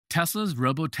Tesla's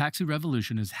robo-taxi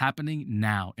revolution is happening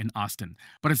now in Austin,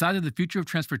 but it's either the future of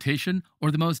transportation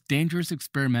or the most dangerous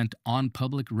experiment on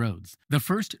public roads. The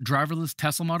first driverless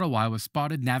Tesla Model Y was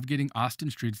spotted navigating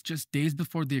Austin streets just days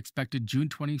before the expected June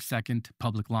 22nd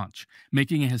public launch,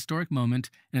 making a historic moment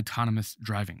in autonomous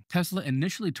driving. Tesla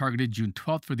initially targeted June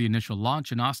 12th for the initial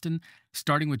launch in Austin,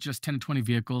 starting with just 10 to 20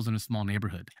 vehicles in a small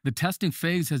neighborhood. The testing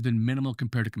phase has been minimal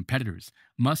compared to competitors.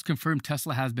 Musk confirmed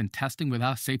Tesla has been testing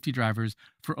without safety drivers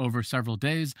for over several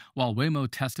days, while Waymo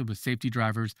tested with safety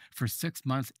drivers for 6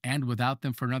 months and without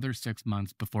them for another 6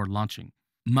 months before launching.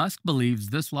 Musk believes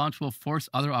this launch will force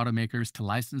other automakers to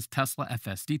license Tesla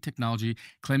FSD technology,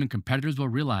 claiming competitors will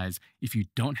realize if you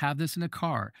don't have this in a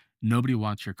car, nobody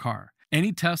wants your car.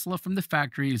 Any Tesla from the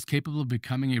factory is capable of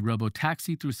becoming a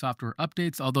robo-taxi through software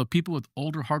updates, although people with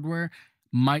older hardware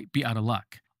might be out of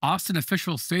luck. Austin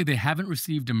officials say they haven't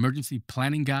received emergency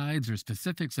planning guides or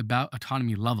specifics about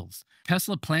autonomy levels.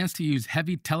 Tesla plans to use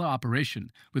heavy teleoperation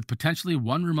with potentially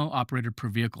one remote operator per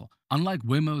vehicle. Unlike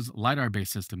Waymo's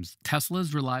LiDAR-based systems,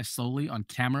 Teslas rely solely on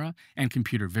camera and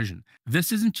computer vision.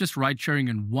 This isn't just ride-sharing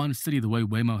in one city the way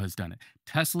Waymo has done it.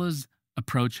 Tesla's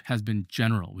approach has been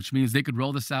general, which means they could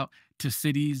roll this out to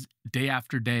cities day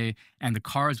after day, and the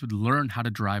cars would learn how to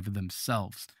drive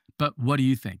themselves. But what do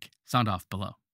you think? Sound off below.